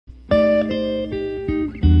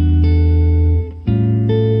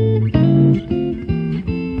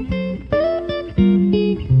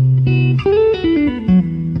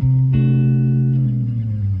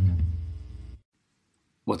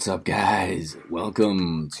What's up, guys?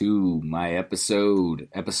 Welcome to my episode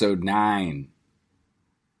 9.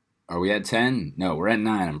 Are we at 10? No, we're at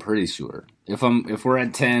 9, I'm pretty sure. If we're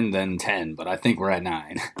at 10, then 10, but I think we're at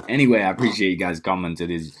 9. Anyway, I appreciate you guys coming to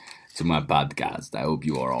my podcast. I hope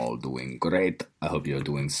you are all doing great. I hope you're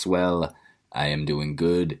doing swell. I am doing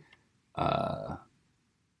good. I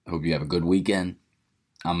hope you have a good weekend.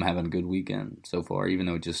 I'm having a good weekend so far, even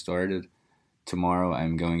though it just started. Tomorrow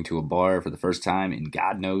I'm going to a bar for the first time in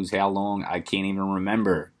God knows how long. I can't even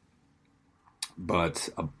remember. But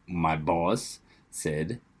my boss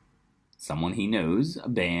said someone he knows, a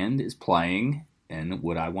band, is playing, and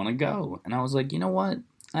would I want to go? And I was like, you know what?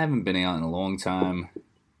 I haven't been out in a long time.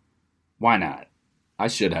 Why not? I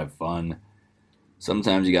should have fun.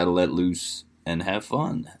 Sometimes you got to let loose and have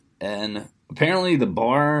fun. And apparently the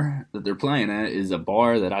bar that they're playing at is a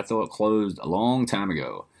bar that I thought closed a long time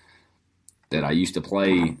ago, that I used to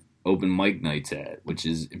play open mic nights at, which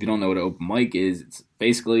is, if you don't know what an open mic is, it's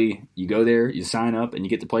basically you go there, you sign up, and you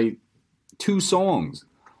get to play 2 songs.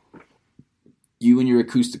 You and your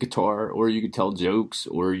acoustic guitar, or you could tell jokes,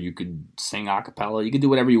 or you could sing a cappella. You could do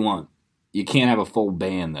whatever you want. You can't have a full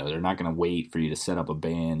band, though. They're not going to wait for you to set up a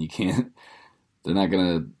band. They're not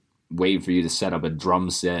going to wait for you to set up a drum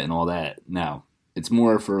set and all that. No. It's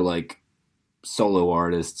more for, like, solo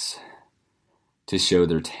artists to show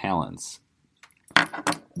their talents.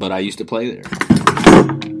 But I used to play there.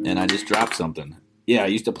 And I just dropped something. Yeah, I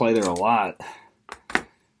used to play there a lot.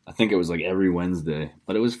 I think it was like every Wednesday.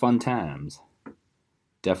 But it was fun times.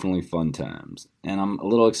 Definitely fun times. And I'm a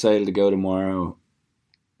little excited to go tomorrow.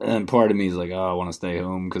 And part of me is like, oh, I want to stay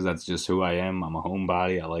home because that's just who I am. I'm a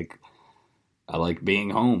homebody. I like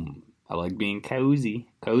being home. I like being cozy.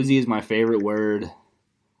 Cozy is my favorite word.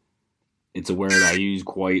 It's a word I use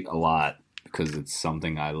quite a lot, because it's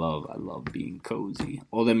something I love. I love being cozy.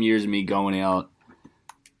 All them years of me going out,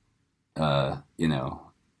 I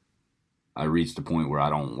reached a point where I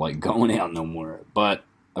don't like going out no more. But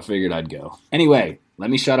I figured I'd go. Anyway, let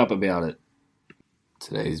me shut up about it.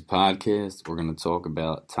 Today's podcast, we're going to talk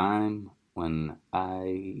about time when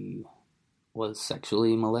I was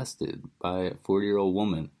sexually molested by a 40-year-old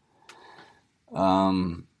woman.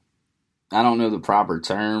 I don't know the proper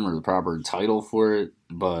term or the proper title for it,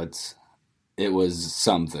 but it was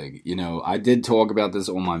something. I did talk about this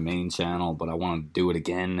on my main channel, but I want to do it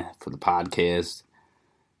again for the podcast.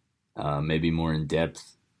 Maybe more in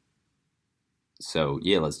depth. So,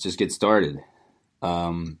 yeah, let's just get started.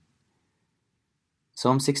 So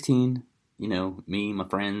I'm 16, me, my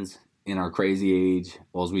friends, in our crazy age.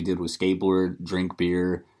 All we did was skateboard, drink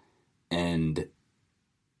beer, and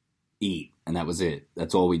eat. And that was it.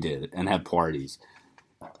 That's all we did. And have parties.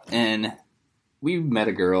 And we met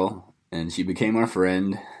a girl, and she became our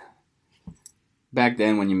friend. Back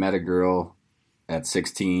then, when you met a girl at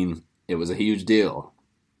 16, it was a huge deal.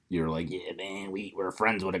 You were like, yeah, man, we're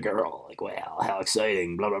friends with a girl. Like, wow, how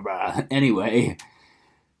exciting, blah, blah, blah. Anyway,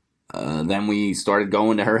 then we started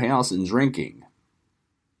going to her house and drinking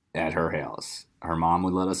at her house. Her mom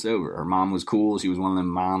would let us over. Her mom was cool. She was one of them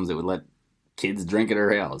moms that would let kids drink at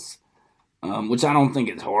her house, which I don't think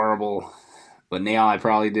is horrible. But now I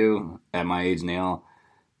probably do, at my age now.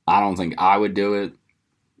 I don't think I would do it.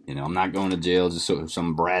 I'm not going to jail just so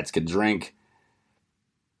some brats could drink.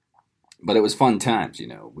 But it was fun times,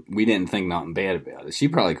 We didn't think nothing bad about it. She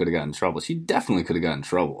probably could have gotten in trouble. She definitely could have gotten in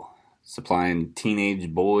trouble. Supplying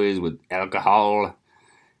teenage boys with alcohol.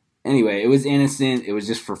 Anyway, it was innocent. It was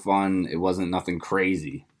just for fun. It wasn't nothing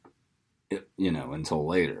crazy, until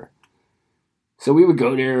later. So we would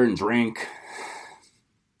go there and drink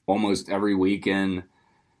almost every weekend.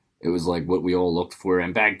 It was like what we all looked for.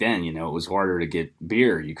 And back then, it was harder to get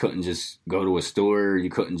beer. You couldn't just go to a store.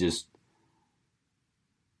 You couldn't just...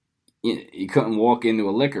 You couldn't walk into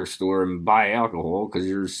a liquor store and buy alcohol because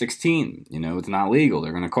you're 16. It's not legal.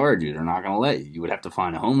 They're going to card you. They're not going to let you. You would have to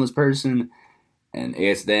find a homeless person and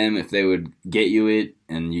ask them if they would get you it,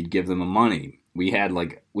 and you'd give them the money. We had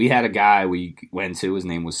a guy we went to. His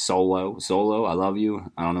name was Solo. Solo, I love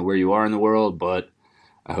you. I don't know where you are in the world, but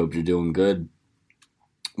I hope you're doing good.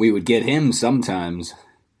 We would get him sometimes,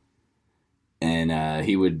 and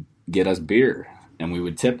he would get us beer, and we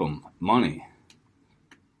would tip him money.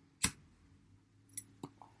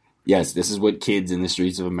 Yes, this is what kids in the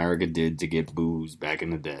streets of America did to get booze back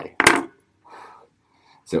in the day.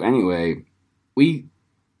 So anyway, we,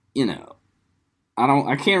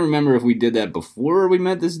 I can't remember if we did that before we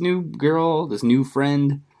met this new girl, this new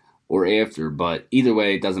friend, or after, but either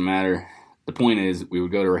way, it doesn't matter. The point is, we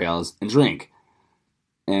would go to her house and drink.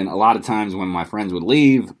 And a lot of times when my friends would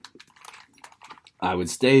leave, I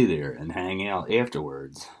would stay there and hang out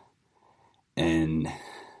afterwards. And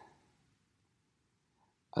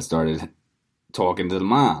I started talking to the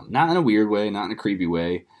mom. Not in a weird way, not in a creepy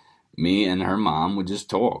way. Me and her mom would just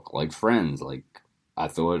talk like friends. Like, I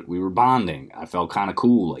thought we were bonding. I felt kind of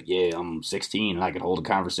cool. Like, yeah, I'm 16 and I could hold a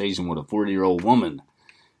conversation with a 40-year-old woman.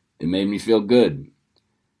 It made me feel good.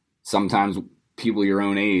 Sometimes people your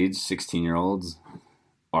own age, 16-year-olds,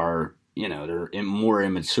 are, they're more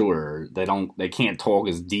immature. They can't talk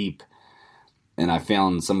as deep. And I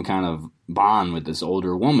found some kind of bond with this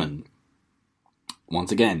older woman.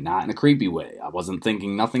 Once again, not in a creepy way. I wasn't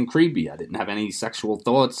thinking nothing creepy. I didn't have any sexual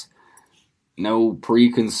thoughts, no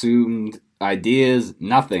preconceived ideas,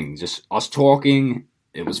 nothing. Just us talking.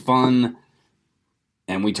 It was fun,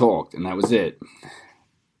 and we talked, and that was it.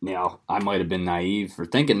 Now, I might have been naive for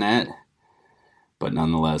thinking that, but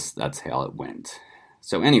nonetheless, that's how it went.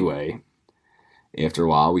 So anyway, after a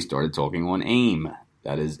while, we started talking on AIM.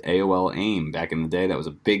 That is AOL AIM. Back in the day, that was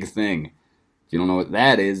a big thing. If you don't know what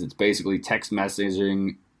that is, it's basically text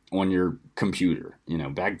messaging on your computer.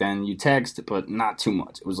 Back then you text, but not too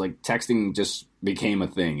much. It was like texting just became a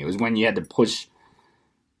thing. It was when you had to push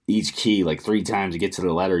each key like 3 times to get to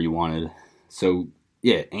the letter you wanted. So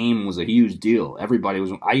yeah, AIM was a huge deal.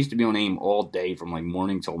 I used to be on AIM all day from like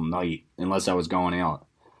morning till night, unless I was going out.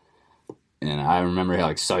 And I remember how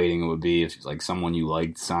exciting it would be if like someone you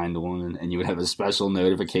liked signed on, and you would have a special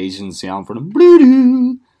notification sound for them.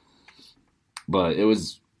 Bluetooth. But it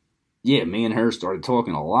was, yeah, me and her started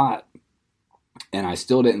talking a lot. And I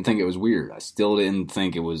still didn't think it was weird. I still didn't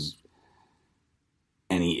think it was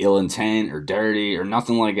any ill intent or dirty or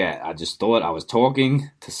nothing like that. I just thought I was talking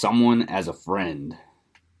to someone as a friend.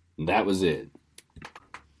 That was it.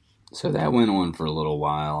 So that went on for a little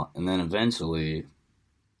while. And then eventually,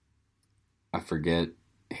 I forget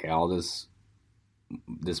how this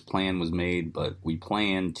plan was made, but we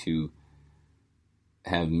planned to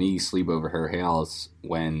have me sleep over her house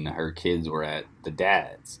when her kids were at the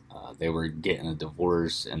dad's. They were getting a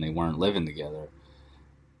divorce and they weren't living together.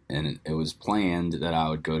 And it was planned that I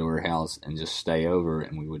would go to her house and just stay over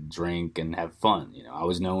and we would drink and have fun. I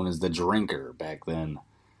was known as the drinker back then.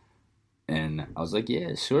 And I was like,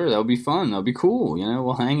 yeah, sure, that'll be fun. That'll be cool.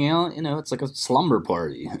 We'll hang out. It's like a slumber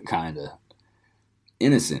party, kind of.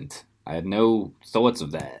 Innocent. I had no thoughts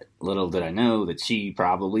of that. Little did I know that she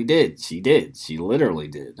probably did. She did. She literally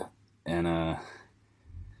did. And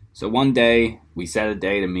so one day we set a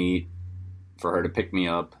day to meet for her to pick me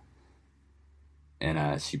up,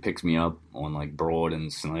 and she picks me up on like Broad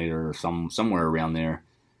and Snyder or somewhere around there,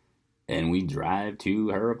 and we drive to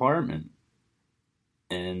her apartment,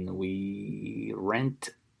 and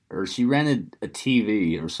she rented a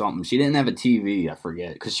TV or something. She didn't have a TV, I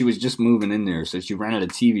forget, because she was just moving in there. So she rented a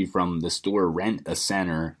TV from the store Rent a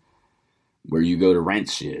Center, where you go to rent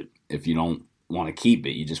shit if you don't want to keep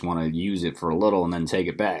it. You just want to use it for a little and then take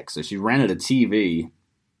it back. So she rented a TV,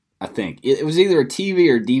 I think. It was either a TV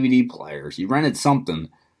or a DVD player. She rented something.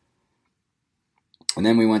 And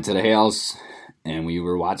then we went to the house, and we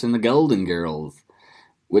were watching the Golden Girls,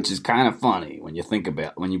 which is kind of funny when you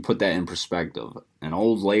put that in perspective. An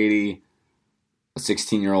old lady, a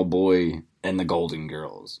 16-year-old boy, and the Golden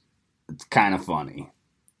Girls. It's kind of funny.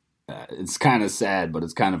 It's kind of sad, but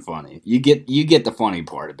it's kind of funny. You get the funny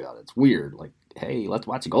part about it. It's weird. Like, hey, let's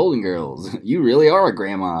watch Golden Girls. You really are a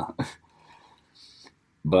grandma.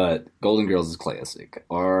 But Golden Girls is classic.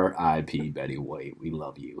 R.I.P. Betty White. We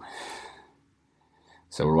love you.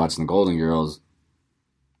 So we're watching the Golden Girls,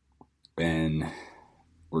 and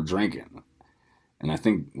we're drinking. And I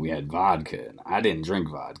think we had vodka. And I didn't drink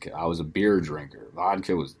vodka. I was a beer drinker.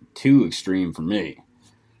 Vodka was too extreme for me.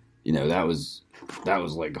 That was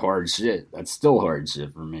like hard shit. That's still hard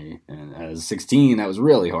shit for me. And as 16, that was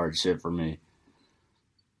really hard shit for me.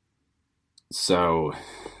 So,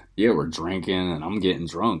 yeah, we're drinking and I'm getting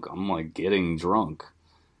drunk. I'm like getting drunk.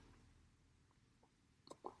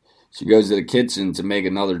 She goes to the kitchen to make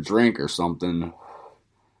another drink or something.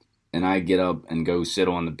 And I get up and go sit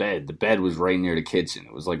on the bed. The bed was right near the kitchen.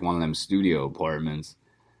 It was like one of them studio apartments.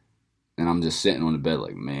 And I'm just sitting on the bed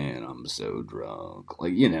like, man, I'm so drunk.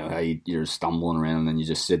 Like, how you're stumbling around and then you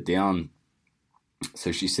just sit down.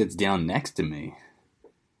 So she sits down next to me.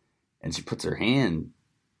 And she puts her hand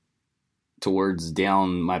towards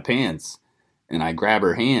down my pants. And I grab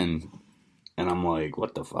her hand. And I'm like,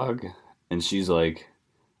 what the fuck? And she's like,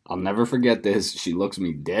 I'll never forget this. She looks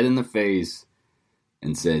me dead in the face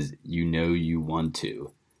and says, you want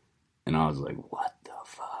to. And I was like, what the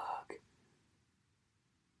fuck?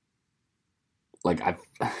 Like,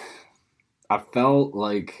 I felt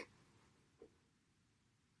like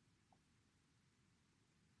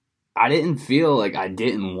I didn't feel like I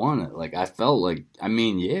didn't want it. Like I felt like, I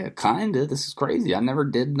mean, yeah, kinda. This is crazy. I never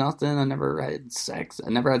did nothing. I never had sex. I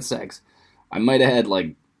never had sex. I might have had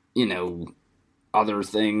like, you know, other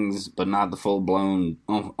things, but not the full blown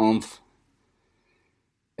oomph.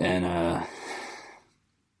 And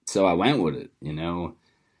so I went with it, you know.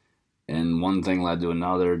 And one thing led to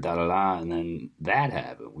another, da da da, and then that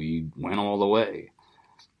happened. We went all the way.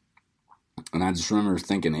 And I just remember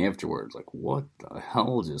thinking afterwards, like, what the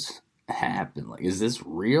hell just happened? Like, is this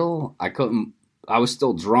real? I was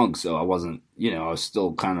still drunk, so I wasn't, you know, I was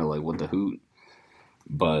still kind of like, what the hoot?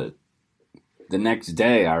 But the next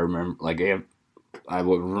day, I remember, like, I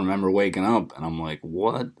would remember waking up and I'm like,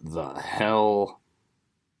 what the hell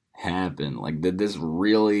happened? Like, did this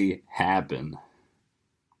really happen?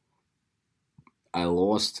 I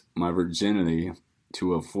lost my virginity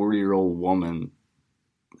to a 40-year-old woman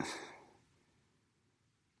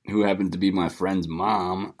who happened to be my friend's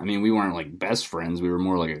mom. I mean, we weren't like best friends, we were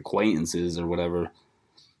more like acquaintances or whatever.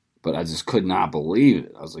 But I just could not believe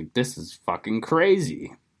it. I was like, this is fucking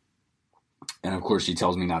crazy. And of course, she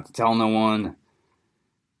tells me not to tell no one.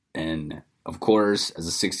 And of course, as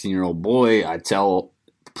a 16-year-old boy, I tell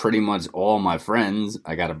pretty much all my friends.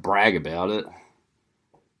 I got to brag about it.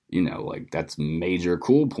 You know, like that's major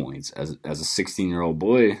cool points. As a 16-year-old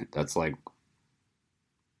boy, that's like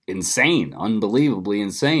insane, unbelievably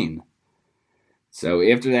insane. So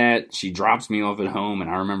after that, she drops me off at home,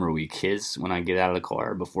 and I remember we kiss when I get out of the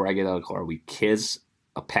car. Before I get out of the car, we kiss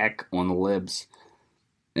a peck on the lips,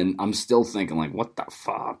 and I'm still thinking like, what the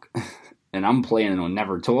fuck? And I'm planning on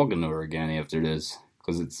never talking to her again after this,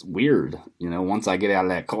 because it's weird. You know, once I get out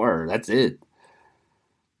of that car, that's it.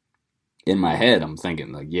 In my head, I'm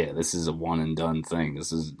thinking like, yeah, this is a one and done thing.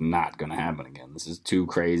 This is not going to happen again. This is too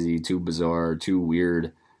crazy, too bizarre, too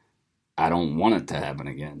weird. I don't want it to happen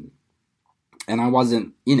again. And I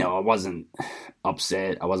wasn't, you know, I wasn't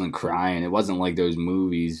upset. I wasn't crying. It wasn't like those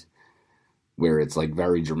movies where it's like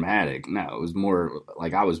very dramatic. No, it was more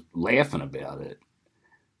like I was laughing about it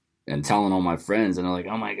and telling all my friends, and they're like,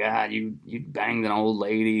 "Oh my god, you banged an old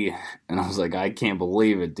lady," and I was like, "I can't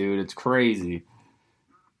believe it, dude. It's crazy."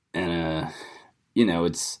 And you know,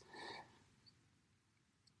 it's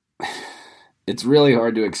really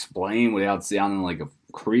hard to explain without sounding like a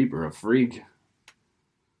creep or a freak.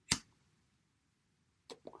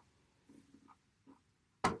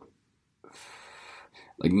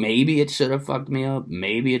 Like maybe it should have fucked me up.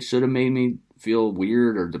 Maybe it should have made me feel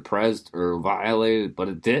weird or depressed or violated, but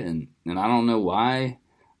it didn't. And I don't know why.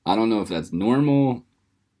 I don't know if that's normal.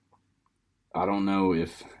 I don't know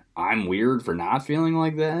if I'm weird for not feeling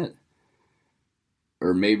like that.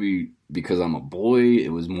 Or maybe because I'm a boy, it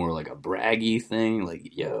was more like a braggy thing.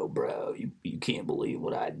 Like, yo, bro, you can't believe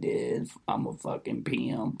what I did. I'm a fucking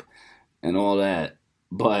pimp and all that.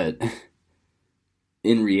 But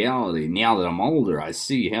in reality, now that I'm older, I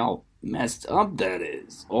see how messed up that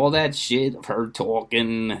is. All that shit of her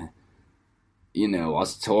talking, you know,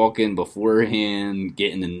 us talking beforehand,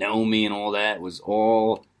 getting to know me and all that was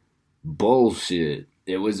all bullshit.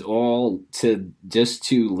 It was all to just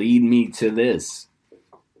to lead me to this,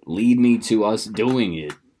 lead me to us doing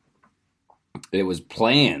it. It was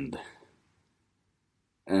planned.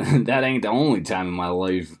 And that ain't the only time in my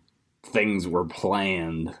life things were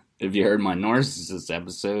planned. If you heard my narcissist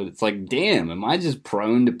episode, it's like, damn, am I just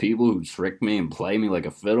prone to people who trick me and play me like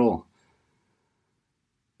a fiddle?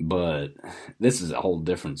 But this is a whole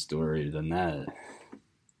different story than that.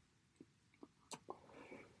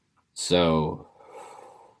 So,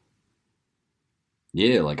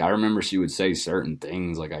 yeah, like I remember she would say certain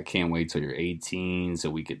things like, I can't wait till you're 18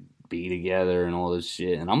 so we could be together and all this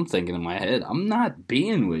shit. And I'm thinking in my head, I'm not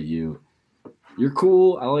being with you. You're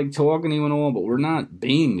cool. I like talking to you and all, but we're not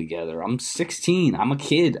being together. I'm 16. I'm a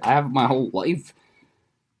kid. I have my whole life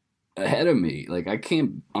ahead of me. Like,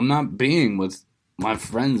 I'm not being with my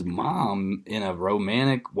friend's mom in a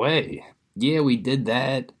romantic way. Yeah, we did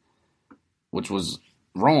that, which was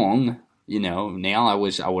wrong. You know, now I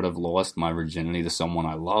wish I would have lost my virginity to someone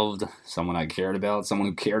I loved, someone I cared about, someone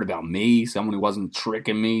who cared about me, someone who wasn't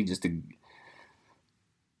tricking me just to,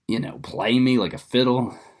 you know, play me like a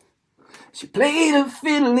fiddle. She played a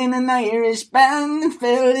fiddle in an Irish band and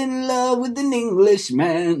fell in love with an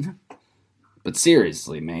Englishman. But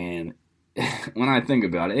seriously, man, when I think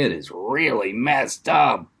about it, it is really messed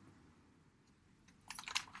up.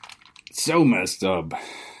 So messed up.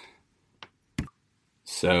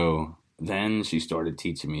 So then she started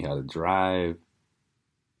teaching me how to drive,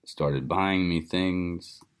 started buying me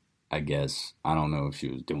things. I guess, I don't know if she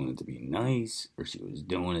was doing it to be nice or she was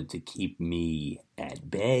doing it to keep me at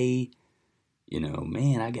bay.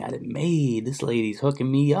 Man, I got it made. This lady's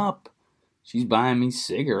hooking me up. She's buying me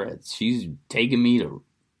cigarettes. She's taking me to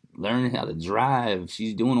learn how to drive.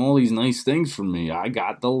 She's doing all these nice things for me. I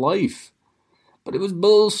got the life. But it was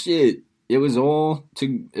bullshit. It was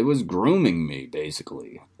grooming me,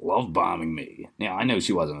 basically. Love bombing me. Now, I know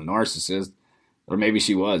she wasn't a narcissist. Or maybe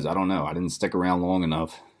she was. I don't know. I didn't stick around long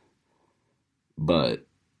enough. But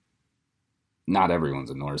not everyone's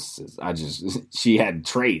a narcissist. She had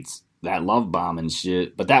traits, that love bombing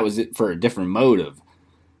shit. But that was it for a different motive.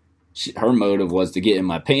 Her motive was to get in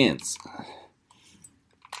my pants.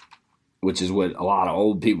 Which is what a lot of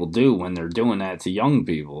old people do when they're doing that to young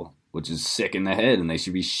people. Which is sick in the head, and they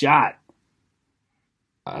should be shot.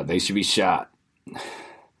 They should be shot.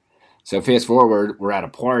 So fast forward, we're at a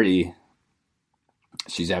party.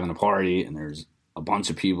 She's having a party, and there's a bunch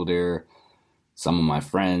of people there. Some of my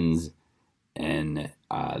friends, and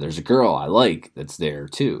there's a girl I like that's there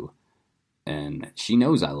too. And she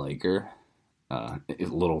knows I like her. A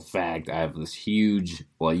little fact, I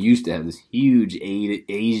used to have this huge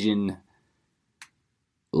Asian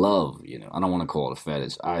love, I don't want to call it a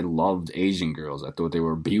fetish. I loved Asian girls. I thought they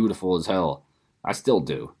were beautiful as hell. I still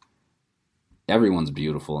do. Everyone's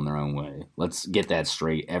beautiful in their own way. Let's get that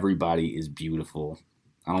straight. Everybody is beautiful.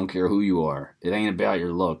 I don't care who you are. It ain't about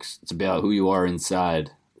your looks. It's about who you are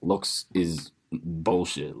inside. Looks is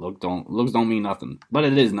bullshit. Looks don't mean nothing. But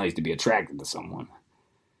it is nice to be attracted to someone.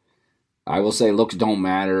 I will say looks don't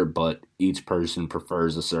matter, but each person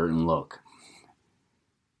prefers a certain look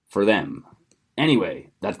for them.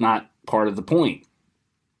 Anyway, that's not part of the point.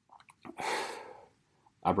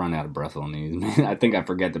 I've run out of breath on these, man. I think I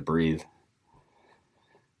forget to breathe.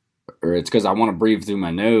 Or it's because I want to breathe through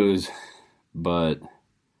my nose, but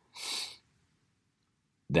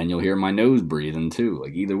then you'll hear my nose breathing too.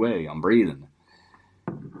 Like either way, I'm breathing.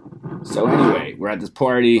 So anyway, we're at this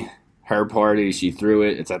party. Her party, she threw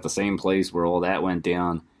it. It's at the same place where all that went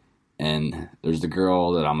down. And there's the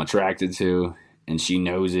girl that I'm attracted to, and she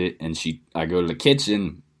knows it. And I go to the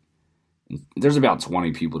kitchen. There's about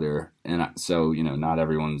 20 people there. And so, not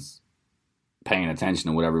everyone's paying attention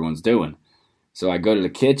to what everyone's doing. So I go to the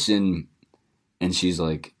kitchen, and she's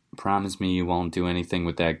like, promise me you won't do anything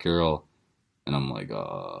with that girl. And I'm like,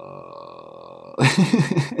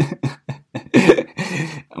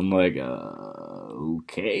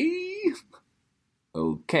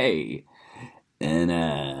 okay. And,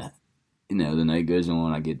 the night goes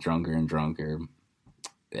on, I get drunker and drunker.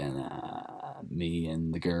 And, me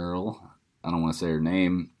and the girl, I don't want to say her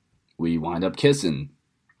name, we wind up kissing.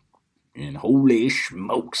 And holy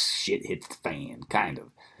smokes, shit hits the fan, kind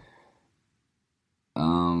of.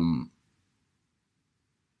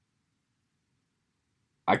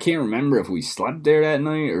 I can't remember if we slept there that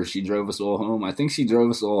night or she drove us all home. I think she drove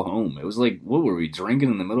us all home. It was like, what were we drinking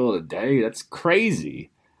in the middle of the day? That's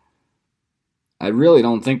crazy. I really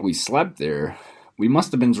don't think we slept there. We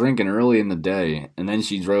must have been drinking early in the day, and then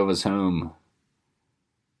she drove us home.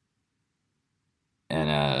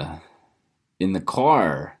 And in the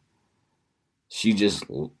car, she just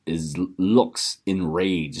looks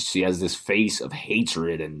enraged. She has this face of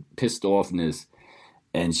hatred and pissed offness.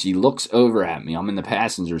 And she looks over at me. I'm in the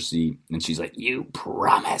passenger seat. And she's like, you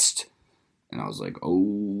promised. And I was like,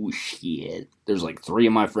 oh, shit. There's like 3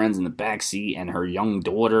 of my friends in the back seat and her young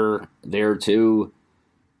daughter there, too.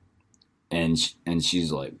 And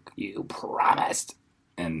she's like, you promised.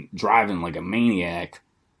 And driving like a maniac.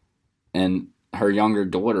 And her younger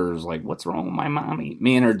daughter is like, what's wrong with my mommy?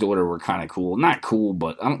 Me and her daughter were kind of cool. Not cool,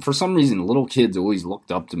 but for some reason, little kids always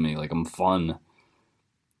looked up to me like I'm fun.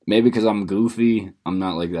 Maybe because I'm goofy. I'm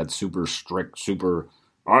not like that super strict,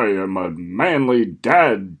 I am a manly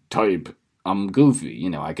dad type. I'm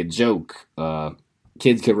goofy. I could joke.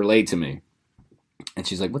 Kids could relate to me. And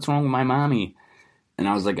she's like, what's wrong with my mommy? And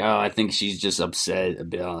I was like, oh, I think she's just upset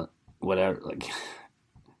about whatever. Like,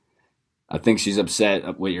 I think she's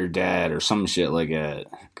upset with your dad or some shit like that.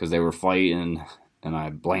 Because they were fighting. And I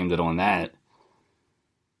blamed it on that.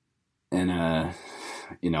 And, I'm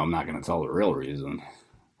not going to tell the real reason.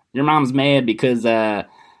 Your mom's mad because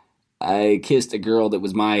I kissed a girl that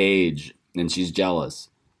was my age, and she's jealous.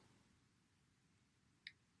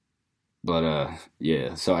 But,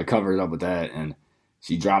 yeah, so I covered it up with that, and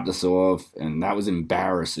she dropped us off, and that was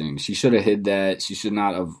embarrassing. She should have hid that. She should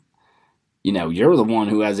not have, you're the one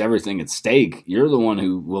who has everything at stake. You're the one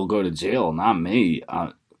who will go to jail, not me.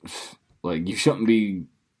 You shouldn't be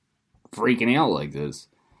freaking out like this.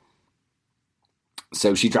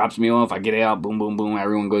 So she drops me off, I get out, boom, boom, boom,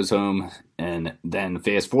 everyone goes home, and then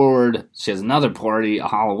fast forward, she has another party, a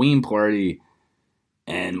Halloween party,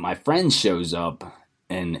 and my friend shows up,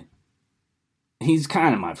 and he's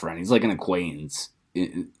kind of my friend. He's like an acquaintance.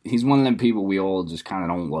 He's one of them people we all just kind of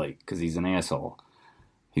don't like because he's an asshole.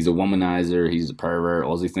 He's a womanizer. He's a pervert.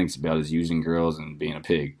 All he thinks about is using girls and being a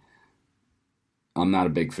pig. I'm not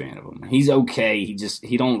a big fan of him. He's okay.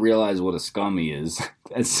 He don't realize what a scum he is.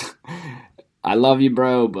 I love you,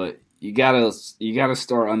 bro, but you gotta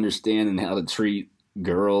start understanding how to treat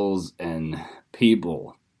girls and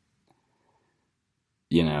people.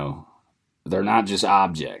 You know, they're not just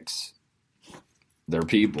objects. They're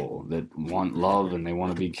people that want love and they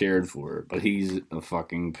want to be cared for. But he's a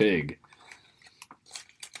fucking pig.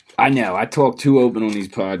 I know, I talk too open on these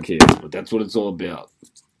podcasts, but that's what it's all about.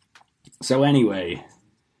 So anyway,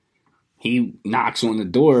 he knocks on the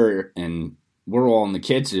door and we're all in the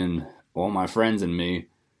kitchen, all my friends and me,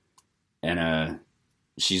 and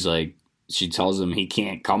she tells him he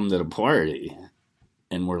can't come to the party.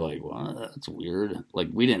 And we're like, well, that's weird. Like,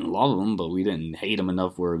 we didn't love him, but we didn't hate him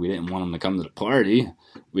enough where we didn't want him to come to the party.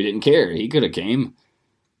 We didn't care. He could have came.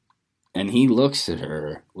 And he looks at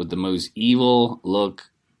her with the most evil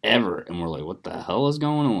look ever. And we're like, what the hell is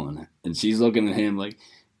going on? And she's looking at him like,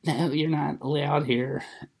 no, you're not allowed here.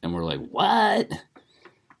 And we're like, what?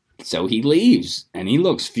 So he leaves, and he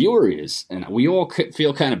looks furious. And we all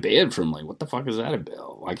feel kind of bad for him. Like, what the fuck is that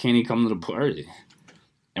about? Why can't he come to the party?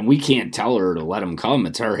 And we can't tell her to let him come.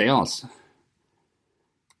 It's her house.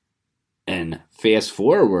 And fast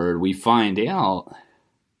forward, we find out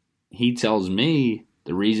he tells me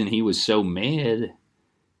the reason he was so mad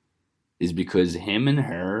is because him and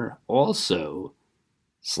her also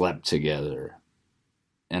slept together.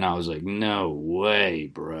 And I was like, no way,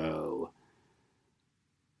 bro.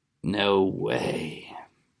 No way.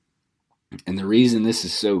 And the reason this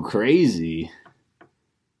is so crazy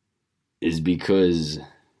is because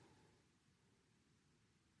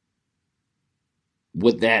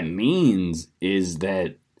what that means is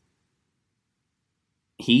that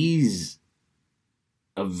he's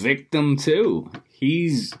a victim too.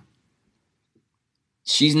 She's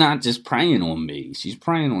not just preying on me. She's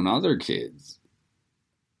preying on other kids.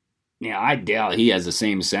 Now, I doubt he has the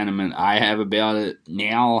same sentiment I have about it.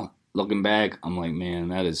 Now, looking back, I'm like, man,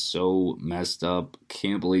 that is so messed up.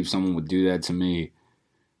 Can't believe someone would do that to me.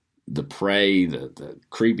 The prey, the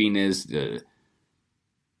creepiness, the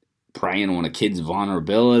preying on a kid's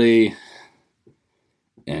vulnerability.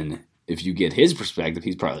 And if you get his perspective,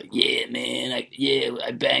 he's probably like, yeah, man,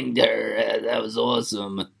 I banged her. That was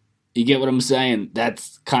awesome. You get what I'm saying?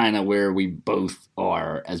 That's kind of where we both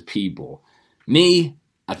are as people. Me,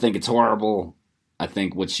 I think it's horrible. I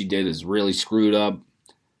think what she did is really screwed up.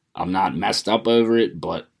 I'm not messed up over it,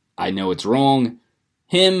 but I know it's wrong.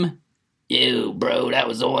 Him, yo, bro, that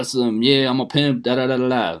was awesome. Yeah, I'm a pimp,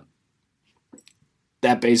 da-da-da-da-da.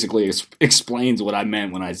 That basically explains what I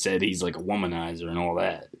meant when I said he's like a womanizer and all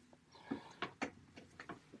that.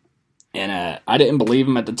 And I didn't believe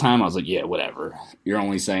him at the time. I was like, yeah, whatever. You're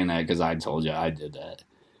only saying that because I told you I did that.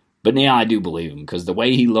 But now I do believe him because the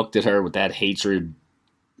way he looked at her with that hatred,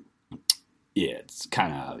 yeah, it's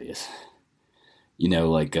kind of obvious. You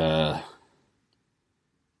know, like,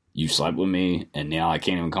 you slept with me and now I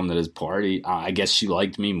can't even come to this party. I guess she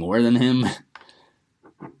liked me more than him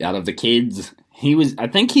out of the kids. I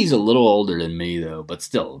think he's a little older than me though, but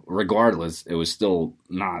still, regardless, it was still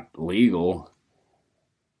not legal.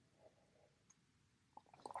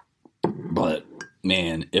 But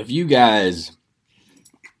man, if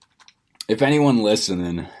anyone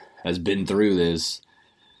listening has been through this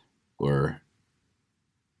or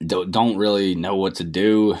don't really know what to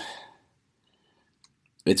do,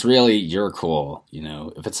 it's really your call. You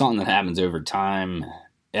know, if it's something that happens over time,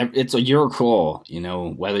 it's your call, you know,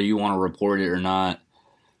 whether you want to report it or not.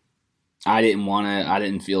 I didn't want to. I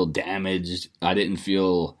didn't feel damaged. I didn't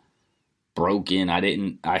feel broken.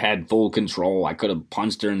 I had full control. I could have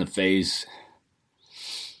punched her in the face.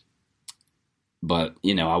 But,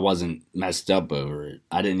 you know, I wasn't messed up over it.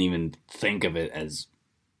 I didn't even think of it as,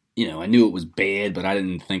 you know, I knew it was bad, but I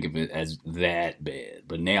didn't think of it as that bad.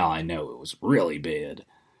 But now I know it was really bad.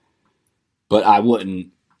 But I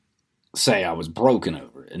wouldn't say I was broken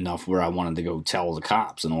over it enough where I wanted to go tell the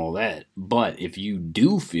cops and all that. But if you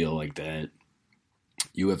do feel like that,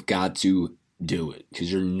 you have got to do it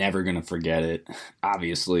because you're never going to forget it.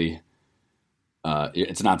 Obviously,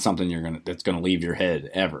 it's not something that's going to leave your head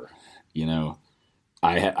ever. You know,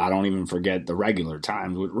 I don't even forget the regular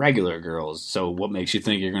times with regular girls. So what makes you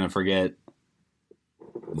think you're going to forget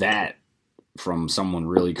that from someone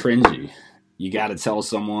really cringy? You got to tell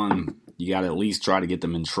someone. You got to at least try to get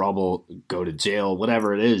them in trouble, go to jail,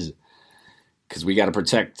 whatever it is. Because we got to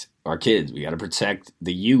protect our kids. We got to protect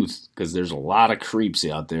the youth because there's a lot of creeps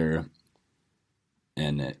out there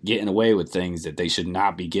and getting away with things that they should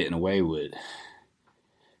not be getting away with.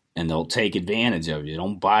 And they'll take advantage of you.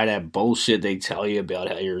 Don't buy that bullshit they tell you about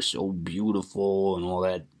how you're so beautiful and all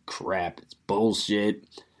that crap. It's bullshit.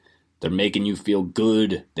 They're making you feel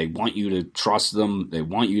good. They want you to trust them. They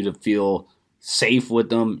want you to feel safe with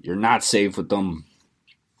them. You're not safe with them.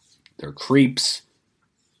 They're creeps.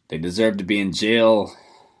 They deserve to be in jail.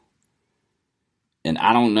 And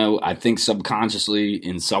I don't know. I think subconsciously,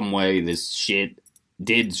 in some way, this shit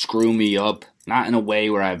did screw me up. Not in a way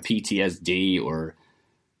where I have PTSD or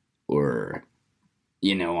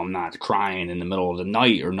I'm not crying in the middle of the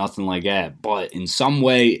night or nothing like that. But in some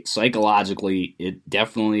way, psychologically, it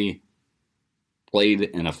definitely played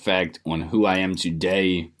an effect on who I am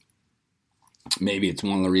today. Maybe it's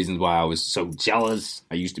one of the reasons why I was so jealous.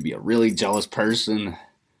 I used to be a really jealous person.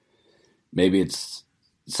 Maybe it's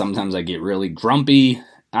sometimes I get really grumpy.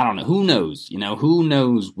 I don't know. Who knows? Who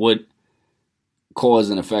knows what cause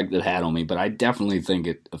and effect it had on me, but I definitely think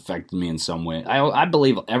it affected me in some way. I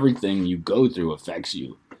believe everything you go through affects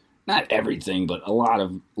you. Not everything, but a lot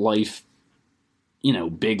of life,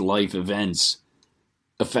 big life events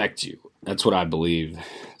affect you. That's what I believe.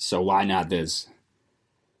 So why not this?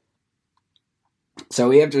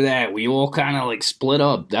 So after that, we all kind of split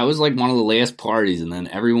up. That was one of the last parties, and then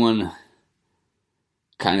everyone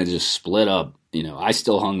kind of just split up. I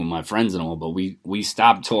still hung with my friends and all, but we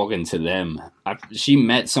stopped talking to them. She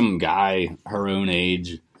met some guy her own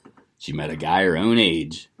age. She met a guy her own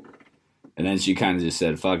age. And then she kind of just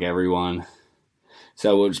said, fuck everyone.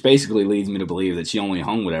 So which basically leads me to believe that she only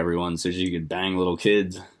hung with everyone so she could bang little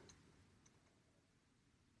kids.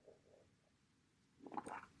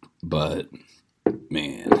 But,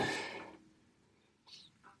 man.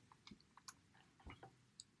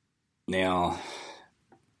 Now,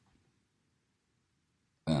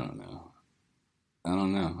 I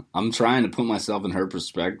don't know. I'm trying to put myself in her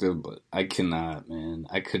perspective, but I cannot, man.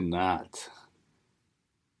 I could not.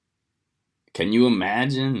 Can you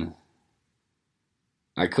imagine?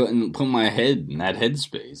 I couldn't put my head in that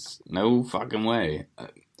headspace. No fucking way.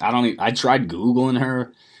 I tried Googling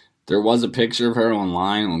her. There was a picture of her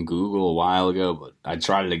online on Google a while ago, but I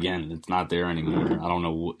tried it again and it's not there anymore. I don't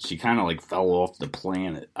know. She kind of fell off the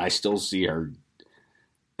planet. I still see her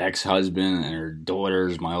ex-husband and her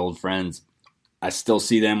daughters, my old friends. I still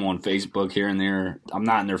see them on Facebook here and there. I'm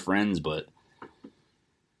not in their friends, but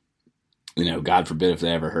God forbid if they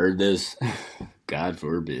ever heard this. God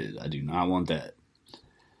forbid. I do not want that.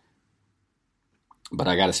 But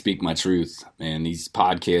I got to speak my truth, man. These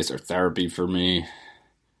podcasts are therapy for me.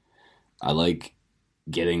 I like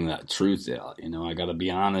getting the truth out. I got to be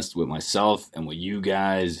honest with myself and with you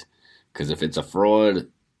guys. Because if it's a fraud,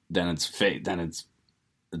 then it's fake. Then it's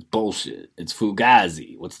bullshit. It's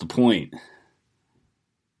fugazi. What's the point?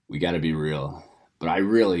 We got to be real. But I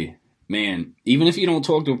really, man, even if you don't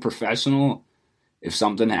talk to a professional, if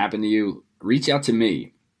something happened to you, reach out to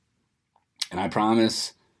me. And I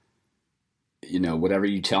promise, whatever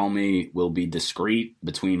you tell me will be discreet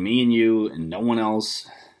between me and you and no one else.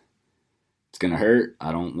 It's going to hurt.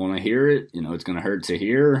 I don't want to hear it. It's going to hurt to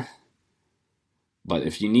hear. But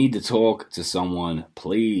if you need to talk to someone,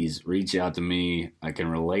 please reach out to me. I can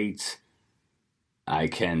relate. I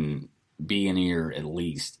can be an ear at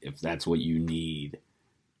least if that's what you need.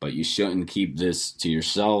 But you shouldn't keep this to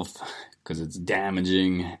yourself because it's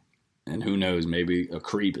damaging. And who knows, maybe a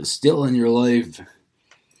creep is still in your life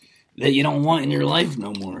that you don't want in your life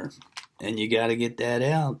no more. And you got to get that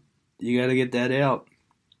out. You got to get that out.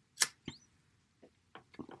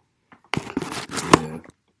 Yeah.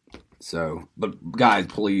 So, but guys,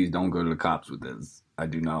 please don't go to the cops with this. I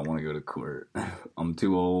do not want to go to court. I'm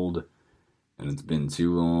too old and it's been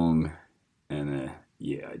too long. And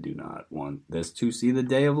I do not want this to see the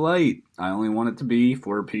day of light. I only want it to be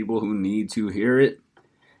for people who need to hear it.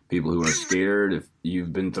 People who are scared. If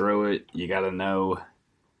you've been through it, you got to know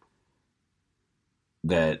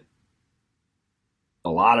that a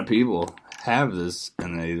lot of people have this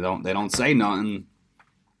and they don't say nothing.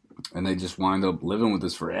 And they just wind up living with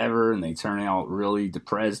this forever, and they turn out really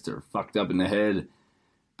depressed or fucked up in the head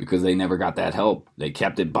because they never got that help. They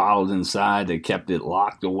kept it bottled inside. They kept it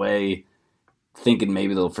locked away, thinking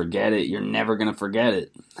maybe they'll forget it. You're never going to forget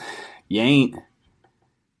it. You ain't.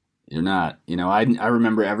 You're not. I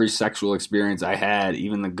remember every sexual experience I had,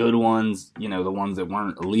 even the good ones, the ones that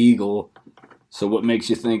weren't illegal. So what makes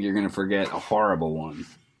you think you're going to forget a horrible one?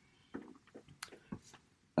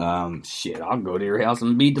 Shit, I'll go to your house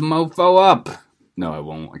and beat the mofo up. No, I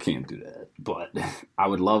won't. I can't do that. But I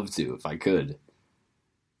would love to if I could.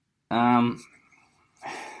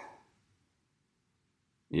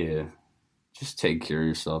 Yeah. Just take care of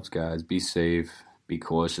yourselves, guys. Be safe. Be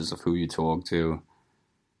cautious of who you talk to.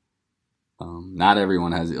 Not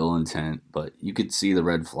everyone has ill intent, but you could see the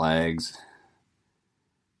red flags.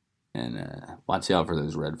 And watch out for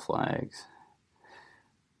those red flags.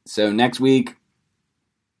 So next week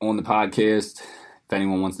on the podcast, if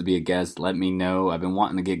anyone wants to be a guest, let me know. I've been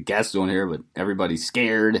wanting to get guests on here, but everybody's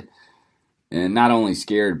scared. And not only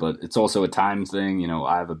scared, but it's also a time thing.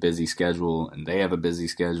 I have a busy schedule and they have a busy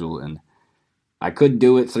schedule. And I could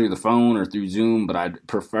do it through the phone or through Zoom, but I'd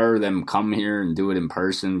prefer them come here and do it in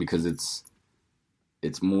person because it's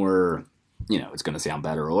more, it's going to sound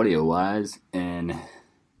better audio-wise. And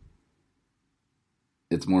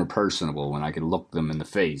it's more personable when I can look them in the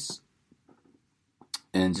face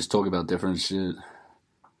and just talk about different shit.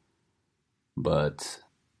 But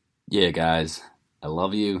yeah, guys, I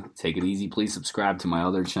love you. Take it easy. Please subscribe to my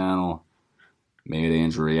other channel, Made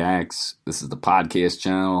Andrew Reacts. This is the podcast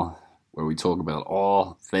channel where we talk about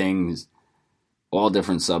all things, all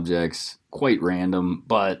different subjects, quite random,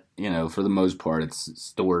 but, for the most part, it's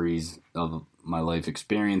stories of my life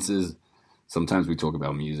experiences. Sometimes we talk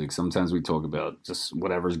about music. Sometimes we talk about just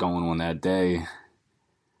whatever's going on that day.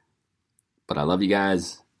 But I love you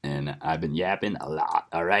guys, and I've been yapping a lot,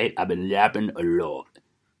 all right? I've been yapping a lot.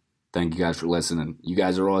 Thank you guys for listening. You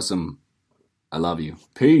guys are awesome. I love you.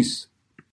 Peace.